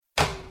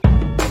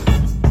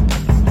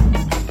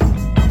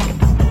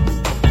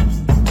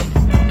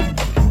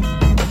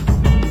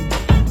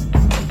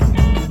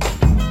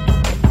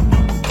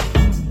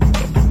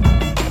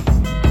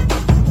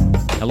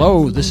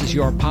Hello, this is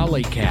your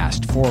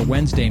Policast for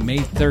Wednesday, May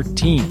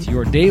 13th,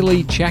 your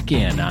daily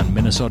check-in on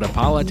Minnesota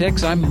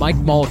politics. I'm Mike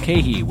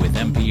Mulcahy with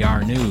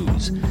NPR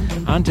News.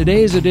 On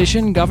today's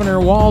edition,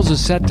 Governor Walz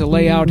is set to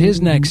lay out his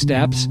next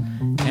steps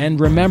and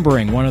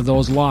remembering one of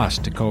those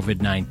lost to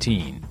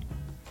COVID-19.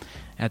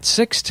 At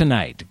 6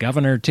 tonight,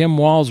 Governor Tim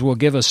Walz will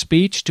give a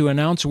speech to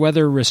announce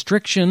whether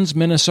restrictions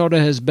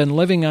Minnesota has been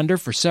living under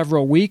for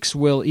several weeks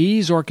will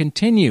ease or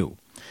continue.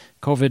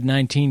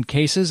 COVID-19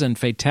 cases and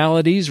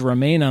fatalities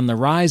remain on the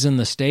rise in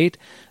the state,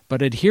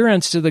 but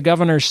adherence to the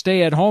governor's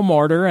stay-at-home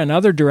order and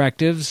other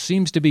directives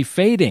seems to be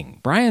fading.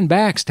 Brian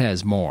Baxt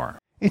has more.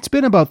 It's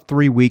been about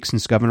 3 weeks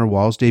since Governor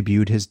Walz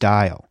debuted his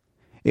dial.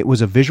 It was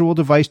a visual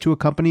device to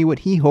accompany what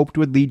he hoped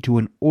would lead to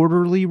an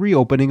orderly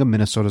reopening of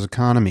Minnesota's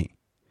economy.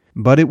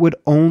 But it would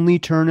only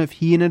turn if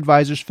he and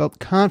advisors felt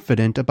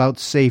confident about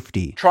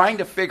safety. Trying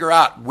to figure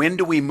out when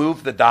do we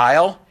move the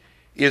dial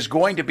is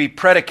going to be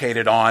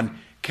predicated on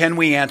can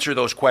we answer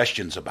those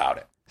questions about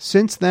it.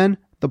 Since then,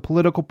 the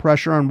political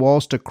pressure on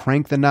Walz to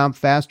crank the knob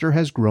faster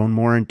has grown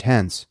more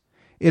intense.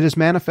 It has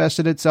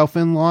manifested itself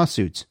in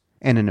lawsuits,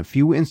 and in a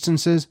few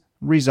instances,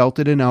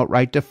 resulted in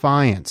outright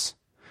defiance.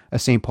 A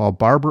St. Paul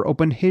barber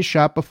opened his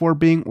shop before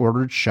being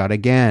ordered shut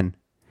again.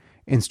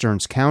 In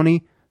Stearns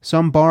County,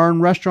 some bar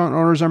and restaurant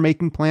owners are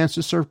making plans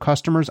to serve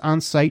customers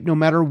on site no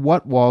matter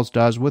what Walz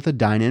does with a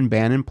dine-in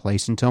ban in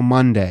place until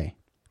Monday.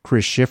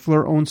 Chris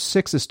Schiffler owns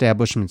 6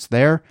 establishments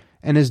there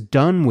and is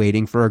done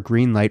waiting for a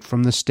green light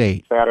from the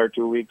state. We sat our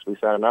 2 weeks, we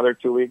sat another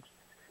 2 weeks,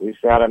 we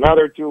sat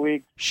another 2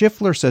 weeks.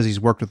 Schiffler says he's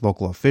worked with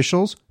local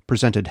officials,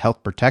 presented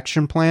health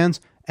protection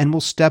plans, and will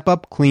step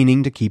up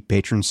cleaning to keep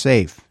patrons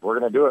safe. We're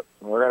going to do it.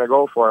 We're going to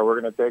go for it. We're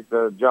going to take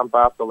the jump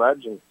off the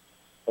ledge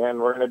and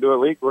we're going to do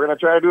it. We're going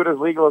to try to do it as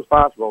legal as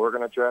possible. We're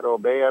going to try to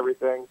obey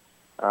everything.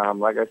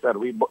 Like I said,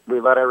 we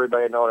let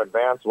everybody know in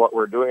advance what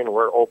we're doing.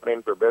 We're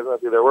opening for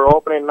business. Either we're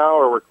opening now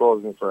or we're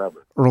closing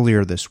forever.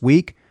 Earlier this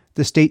week,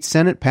 the state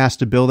Senate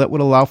passed a bill that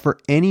would allow for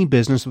any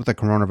business with a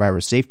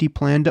coronavirus safety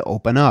plan to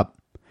open up.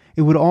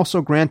 It would also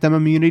grant them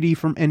immunity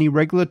from any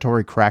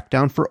regulatory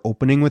crackdown for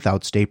opening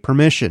without state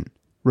permission.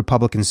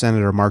 Republican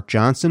Senator Mark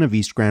Johnson of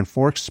East Grand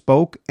Forks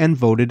spoke and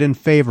voted in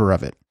favor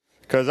of it.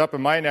 Because up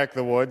in my neck of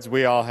the woods,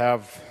 we all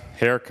have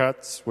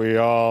haircuts. We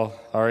all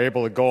are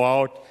able to go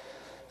out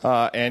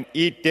and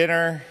eat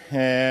dinner,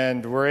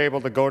 and we're able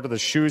to go to the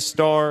shoe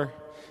store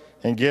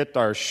and get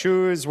our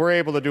shoes. We're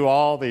able to do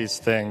all these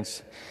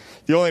things.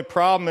 The only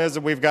problem is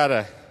that we've got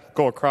to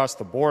go across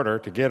the border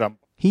to get them.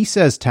 He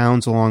says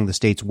towns along the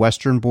state's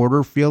western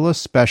border feel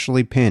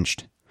especially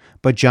pinched.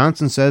 But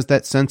Johnson says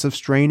that sense of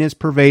strain is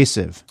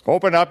pervasive.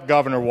 Open up,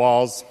 Governor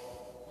Walz.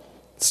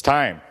 It's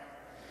time.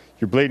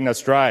 You're bleeding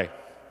us dry.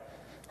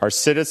 Our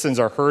citizens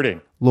are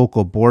hurting.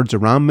 Local boards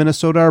around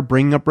Minnesota are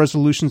bringing up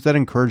resolutions that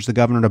encourage the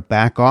governor to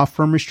back off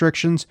from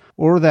restrictions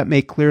or that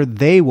make clear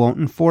they won't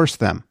enforce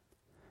them.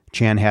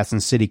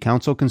 Chanhassen City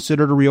Council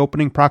considered a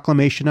reopening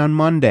proclamation on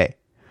Monday.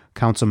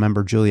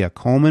 Councilmember Julia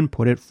Coleman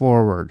put it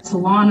forward.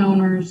 Salon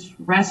owners,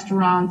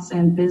 restaurants,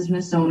 and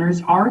business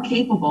owners are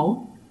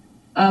capable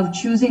of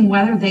choosing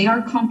whether they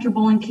are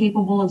comfortable and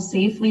capable of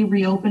safely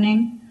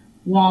reopening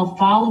while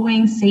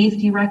following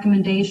safety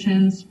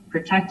recommendations,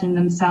 protecting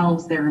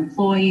themselves, their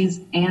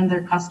employees, and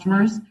their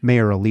customers.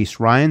 Mayor Elise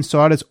Ryan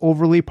saw it as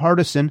overly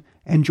partisan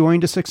and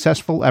joined a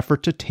successful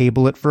effort to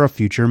table it for a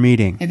future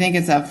meeting. I think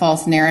it's a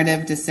false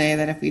narrative to say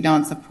that if we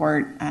don't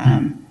support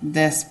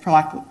this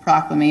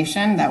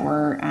proclamation, that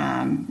we're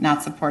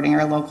not supporting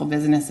our local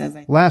businesses.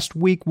 Last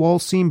week,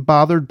 Walz seemed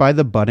bothered by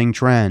the budding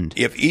trend.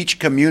 If each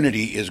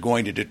community is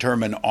going to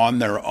determine on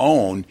their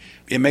own,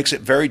 it makes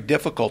it very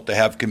difficult to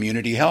have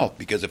community health,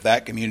 because if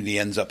that community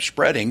ends up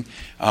spreading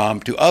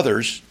to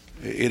others,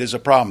 it is a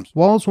problem.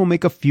 Walz will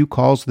make a few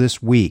calls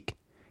this week.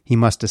 He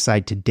must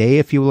decide today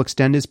if he will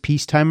extend his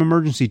peacetime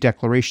emergency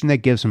declaration that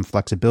gives him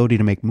flexibility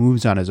to make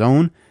moves on his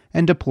own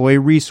and deploy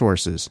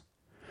resources.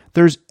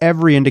 There's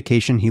every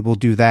indication he will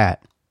do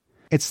that.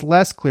 It's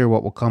less clear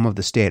what will come of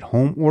the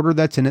stay-at-home order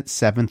that's in its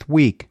 7th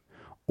week,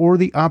 or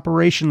the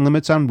operation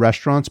limits on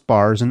restaurants,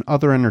 bars, and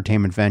other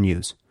entertainment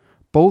venues.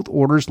 Both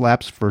orders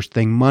lapse first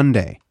thing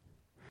Monday.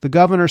 The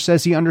governor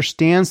says he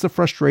understands the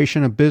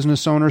frustration of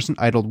business owners and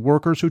idled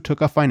workers who took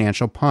a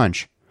financial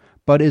punch,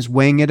 but is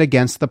weighing it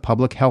against the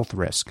public health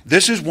risk.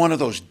 This is one of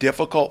those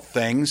difficult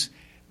things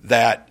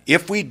that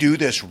if we do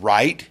this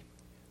right,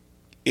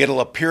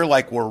 it'll appear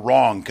like we're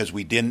wrong because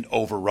we didn't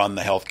overrun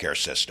the healthcare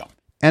system.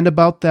 And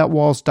about that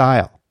Walz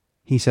dial,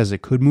 he says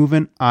it could move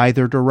in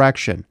either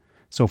direction.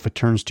 So if it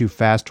turns too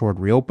fast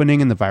toward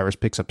reopening and the virus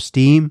picks up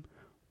steam,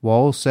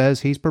 Walz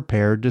says he's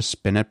prepared to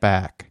spin it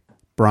back.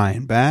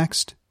 Brian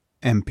Baxt,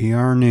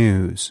 NPR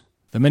News.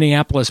 The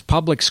Minneapolis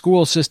public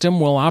school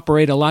system will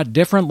operate a lot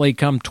differently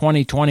come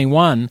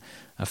 2021.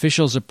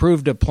 Officials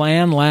approved a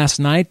plan last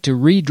night to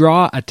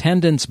redraw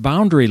attendance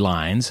boundary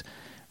lines.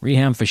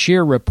 Reham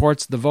Fashir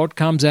reports the vote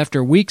comes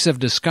after weeks of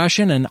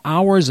discussion and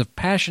hours of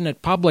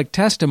passionate public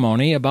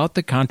testimony about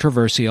the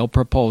controversial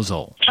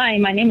proposal. Hi,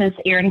 my name is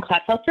Erin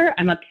Klatfelser.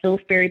 I'm a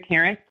Pillsbury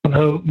parent.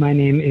 Hello, my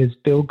name is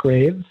Bill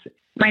Graves.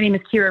 My name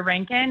is Kira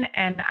Rankin,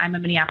 and I'm a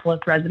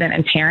Minneapolis resident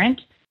and parent.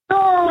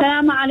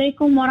 Hundreds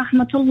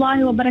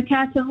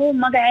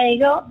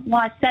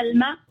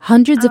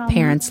of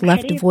parents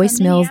left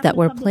voicemails that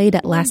were played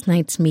at last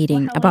night's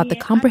meeting about the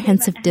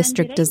comprehensive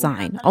district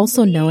design,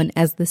 also known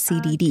as the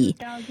CDD.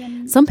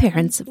 Some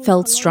parents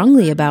felt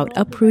strongly about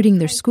uprooting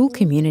their school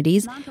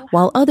communities,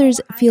 while others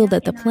feel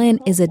that the plan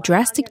is a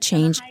drastic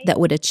change that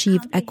would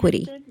achieve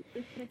equity.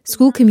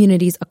 School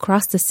communities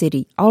across the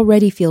city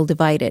already feel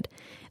divided.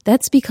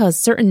 That's because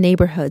certain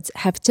neighborhoods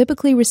have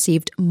typically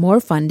received more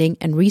funding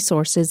and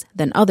resources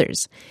than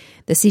others.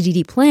 The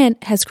CDD plan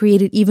has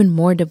created even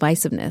more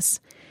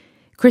divisiveness.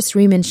 Chris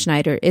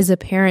Riemenschneider is a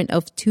parent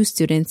of 2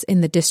 students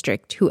in the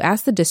district who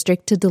asked the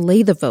district to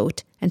delay the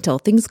vote until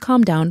things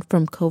calm down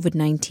from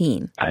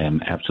COVID-19. I am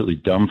absolutely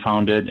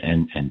dumbfounded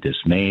and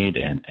dismayed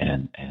and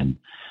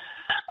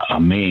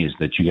amazed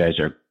that you guys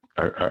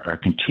are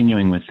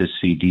continuing with this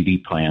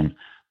CDD plan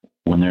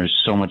when there's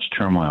so much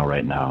turmoil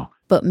right now.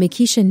 But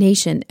Mikisha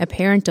Nation, a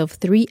parent of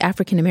 3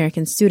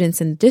 African-American students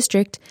in the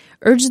district,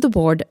 urged the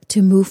board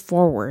to move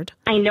forward.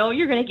 I know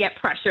you're going to get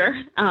pressure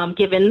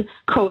given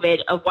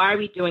COVID of why are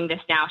we doing this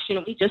now?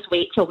 Shouldn't we just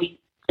wait till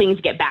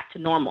things get back to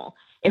normal?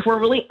 If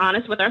we're really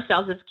honest with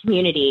ourselves as a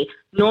community,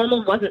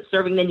 normal wasn't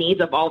serving the needs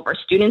of all of our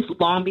students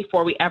long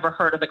before we ever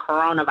heard of the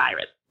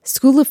coronavirus.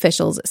 School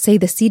officials say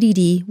the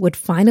CDD would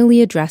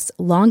finally address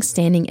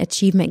long-standing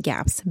achievement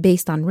gaps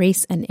based on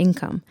race and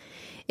income.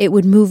 It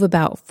would move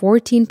about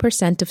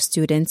 14% of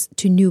students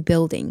to new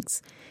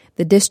buildings.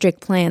 The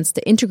district plans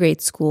to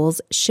integrate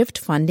schools, shift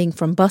funding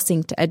from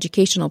busing to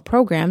educational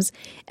programs,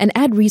 and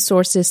add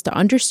resources to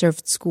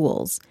underserved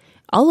schools.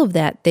 All of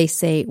that, they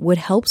say, would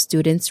help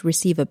students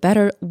receive a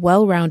better,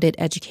 well-rounded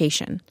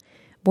education.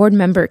 Board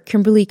member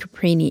Kimberly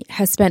Caprini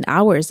has spent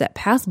hours at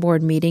past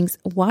board meetings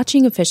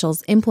watching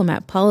officials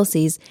implement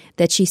policies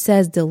that she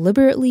says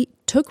deliberately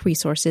took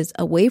resources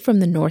away from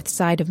the north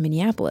side of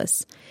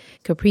Minneapolis.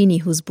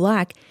 Caprini, who's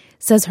Black,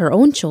 says her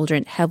own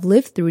children have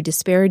lived through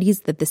disparities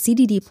that the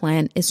CDD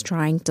plan is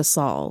trying to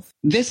solve.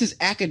 This is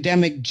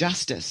academic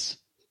justice.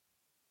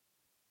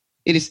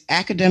 It is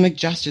academic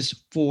justice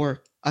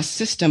for a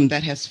system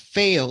that has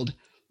failed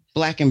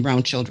Black and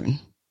brown children.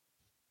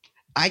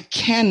 I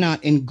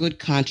cannot, in good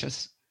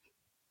conscience,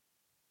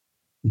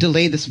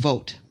 delay this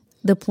vote.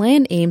 The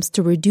plan aims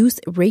to reduce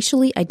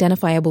racially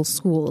identifiable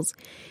schools.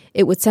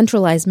 It would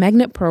centralize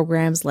magnet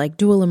programs like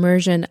dual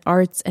immersion,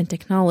 arts, and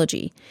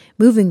technology,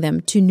 moving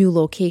them to new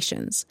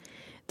locations.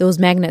 Those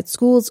magnet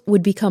schools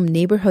would become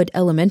neighborhood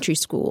elementary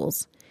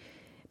schools.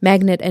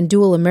 Magnet and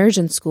dual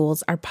immersion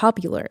schools are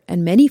popular,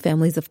 and many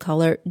families of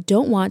color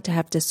don't want to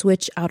have to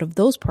switch out of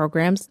those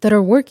programs that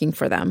are working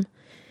for them.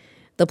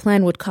 The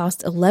plan would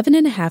cost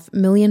 $11.5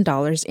 million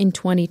in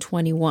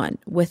 2021,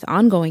 with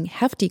ongoing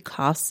hefty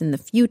costs in the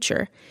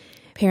future.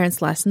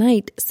 Parents last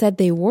night said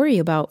they worry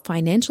about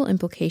financial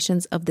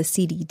implications of the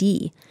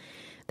CDD.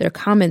 Their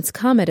comments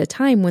come at a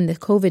time when the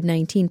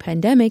COVID-19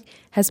 pandemic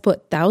has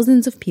put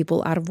thousands of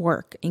people out of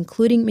work,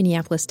 including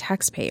Minneapolis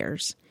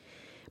taxpayers.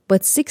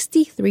 But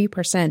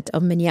 63%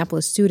 of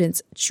Minneapolis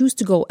students choose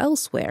to go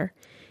elsewhere,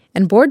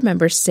 and board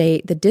members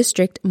say the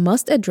district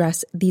must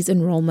address these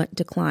enrollment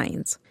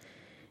declines.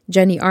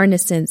 Jenny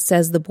Arneson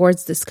says the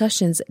board's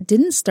discussions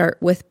didn't start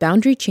with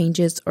boundary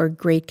changes or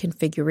grade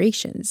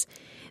configurations.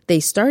 They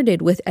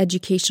started with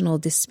educational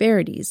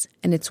disparities,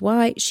 and it's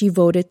why she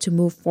voted to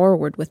move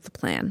forward with the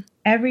plan.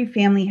 Every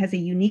family has a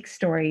unique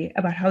story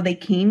about how they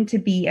came to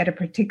be at a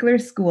particular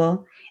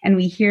school, and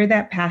we hear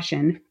that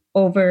passion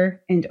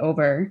over and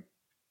over.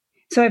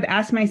 So I've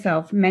asked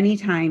myself many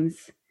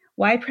times,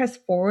 why press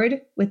forward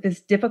with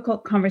this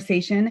difficult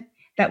conversation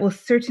that will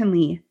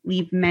certainly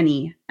leave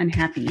many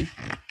unhappy?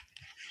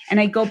 And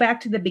I go back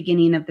to the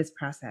beginning of this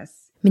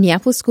process.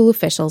 Minneapolis school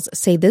officials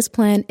say this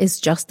plan is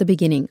just the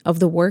beginning of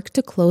the work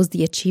to close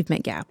the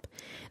achievement gap.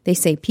 They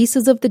say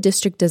pieces of the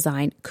district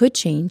design could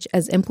change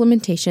as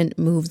implementation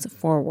moves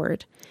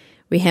forward.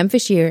 Reham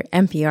Fashir,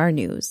 NPR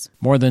News.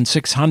 More than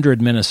 600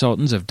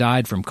 Minnesotans have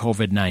died from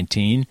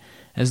COVID-19.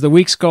 As the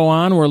weeks go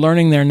on, we're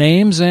learning their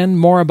names and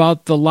more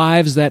about the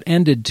lives that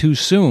ended too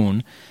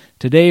soon.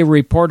 Today,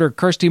 reporter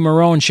Kirsty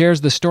Marone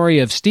shares the story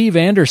of Steve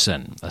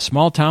Anderson, a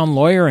small-town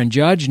lawyer and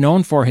judge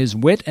known for his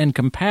wit and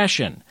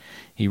compassion.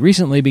 He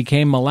recently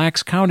became Mille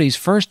Lacs County's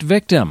first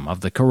victim of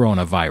the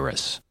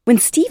coronavirus. When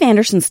Steve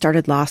Anderson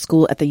started law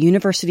school at the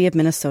University of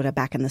Minnesota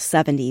back in the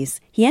 70s,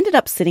 he ended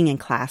up sitting in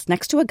class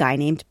next to a guy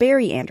named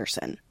Barry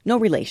Anderson, no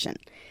relation.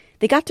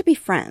 They got to be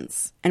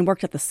friends and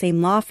worked at the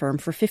same law firm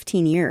for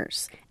 15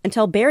 years,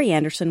 until Barry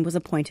Anderson was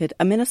appointed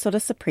a Minnesota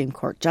Supreme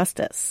Court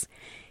justice.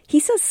 He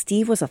says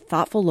Steve was a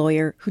thoughtful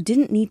lawyer who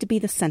didn't need to be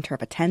the center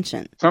of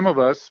attention. Some of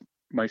us,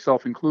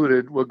 myself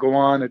included, will go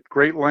on at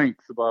great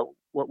length about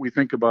what we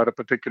think about a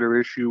particular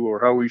issue or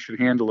how we should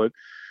handle it.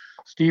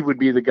 Steve would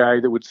be the guy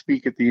that would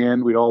speak at the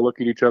end. We'd all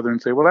look at each other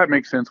and say, well, that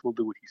makes sense. We'll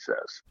do what he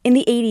says. In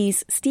the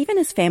 80s, Steve and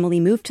his family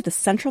moved to the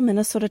central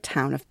Minnesota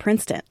town of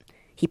Princeton.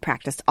 He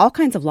practiced all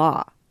kinds of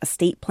law,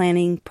 estate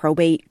planning,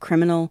 probate,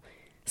 criminal.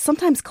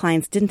 Sometimes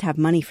clients didn't have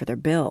money for their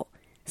bill.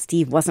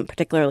 Steve wasn't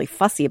particularly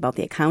fussy about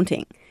the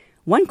accounting.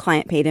 One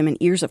client paid him in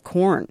ears of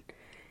corn.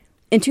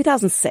 In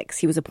 2006,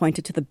 he was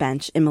appointed to the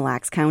bench in Mille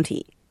Lacs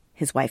County.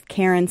 His wife,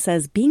 Karen,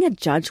 says being a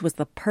judge was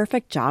the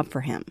perfect job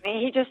for him.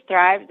 He just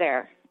thrived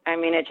there.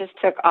 It just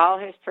took all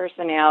his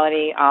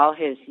personality, all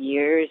his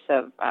years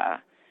of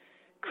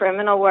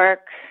criminal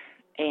work,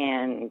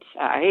 and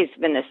he's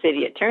been the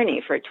city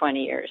attorney for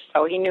 20 years.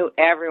 So he knew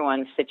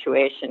everyone's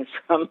situation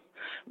from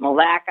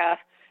Malacca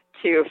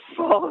to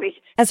Foley.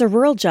 As a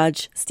rural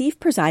judge, Steve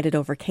presided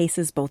over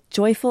cases both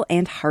joyful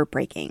and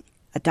heartbreaking.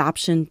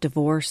 Adoption,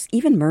 divorce,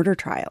 even murder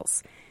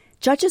trials.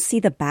 Judges see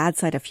the bad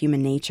side of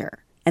human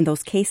nature, and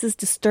those cases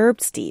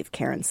disturbed Steve,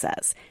 Karen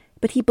says,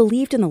 but he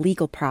believed in the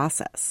legal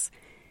process.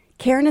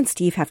 Karen and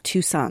Steve have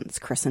 2 sons,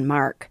 Chris and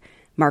Mark.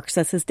 Mark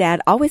says his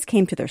dad always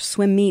came to their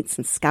swim meets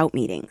and scout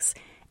meetings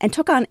and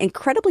took on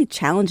incredibly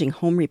challenging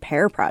home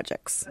repair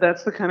projects.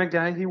 That's the kind of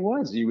guy he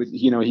was.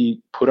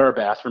 He put our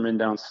bathroom in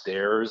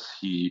downstairs.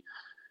 He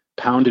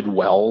pounded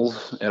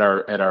wells at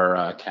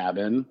our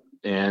cabin,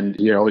 and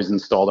he always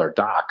installed our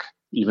dock,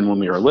 even when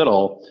we were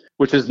little,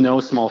 which is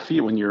no small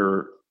feat when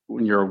you're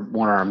a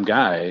one-armed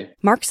guy.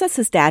 Mark says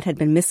his dad had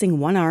been missing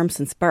one arm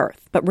since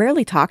birth, but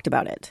rarely talked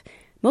about it.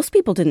 Most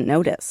people didn't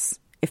notice.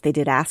 If they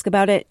did ask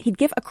about it, he'd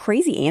give a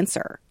crazy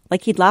answer,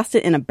 like he'd lost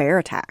it in a bear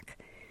attack.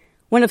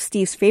 One of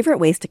Steve's favorite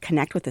ways to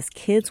connect with his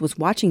kids was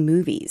watching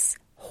movies,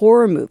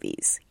 horror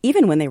movies,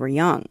 even when they were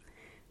young.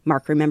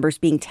 Mark remembers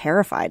being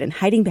terrified and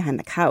hiding behind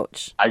the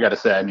couch. I got to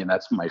say,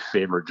 that's my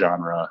favorite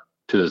genre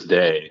to this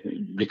day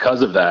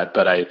because of that.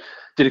 But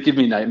did it give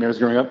me nightmares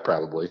growing up?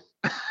 Probably.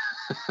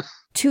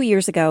 2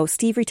 years ago,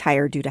 Steve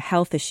retired due to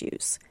health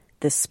issues.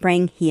 This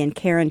spring, he and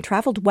Karen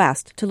traveled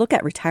west to look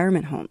at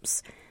retirement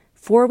homes.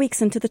 4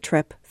 weeks into the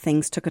trip,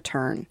 things took a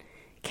turn.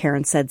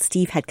 Karen said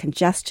Steve had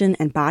congestion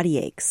and body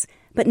aches,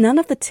 but none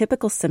of the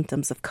typical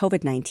symptoms of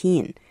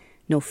COVID-19.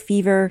 No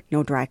fever,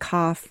 no dry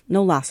cough,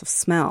 no loss of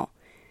smell.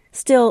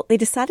 Still, they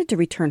decided to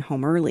return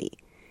home early.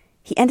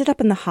 He ended up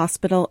in the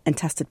hospital and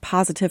tested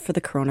positive for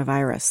the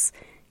coronavirus.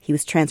 He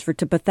was transferred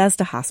to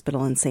Bethesda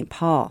Hospital in St.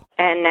 Paul.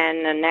 And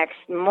then the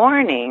next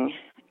morning,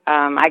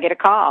 I get a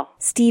call.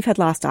 Steve had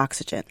lost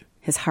oxygen.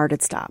 His heart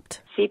had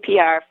stopped.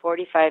 CPR,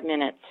 45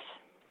 minutes.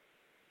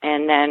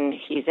 And then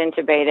he's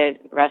intubated,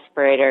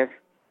 respirator,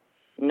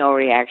 no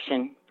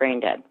reaction, brain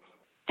dead.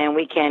 And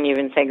we can't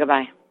even say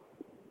goodbye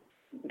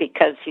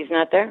because he's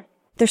not there.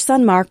 Their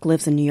son Mark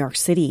lives in New York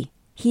City.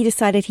 He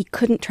decided he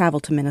couldn't travel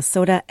to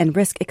Minnesota and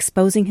risk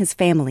exposing his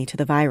family to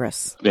the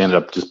virus. They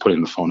ended up just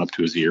putting the phone up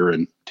to his ear,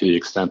 and to the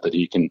extent that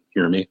he can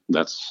hear me,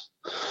 that's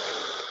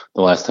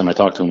the last time I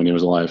talked to him when he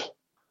was alive,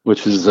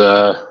 which is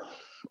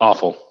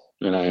awful.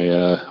 And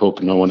I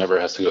hope no one ever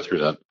has to go through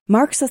that.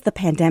 Mark says the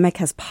pandemic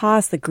has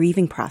paused the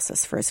grieving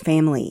process for his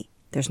family.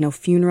 There's no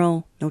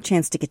funeral, no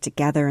chance to get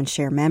together and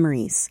share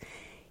memories.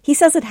 He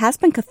says it has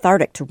been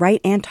cathartic to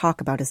write and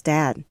talk about his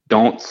dad.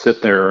 Don't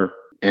sit there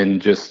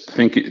and just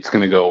think it's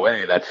going to go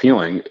away. That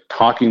feeling,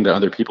 talking to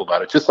other people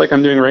about it, just like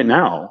I'm doing right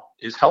now,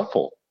 is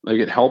helpful. Like,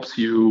 it helps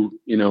you,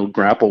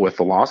 grapple with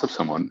the loss of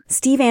someone.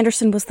 Steve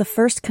Anderson was the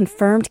first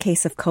confirmed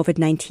case of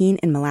COVID-19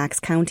 in Mille Lacs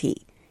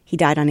County. He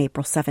died on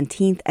April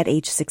 17th at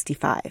age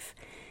 65.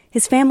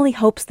 His family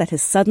hopes that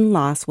his sudden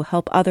loss will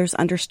help others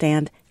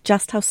understand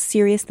just how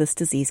serious this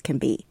disease can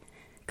be.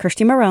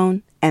 Kirsty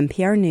Marone,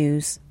 NPR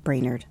News,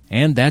 Brainerd.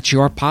 And that's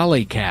your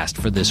Policast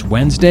for this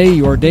Wednesday,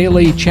 your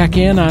daily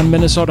check-in on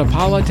Minnesota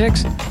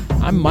politics.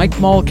 I'm Mike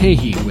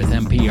Mulcahy with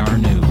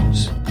NPR News.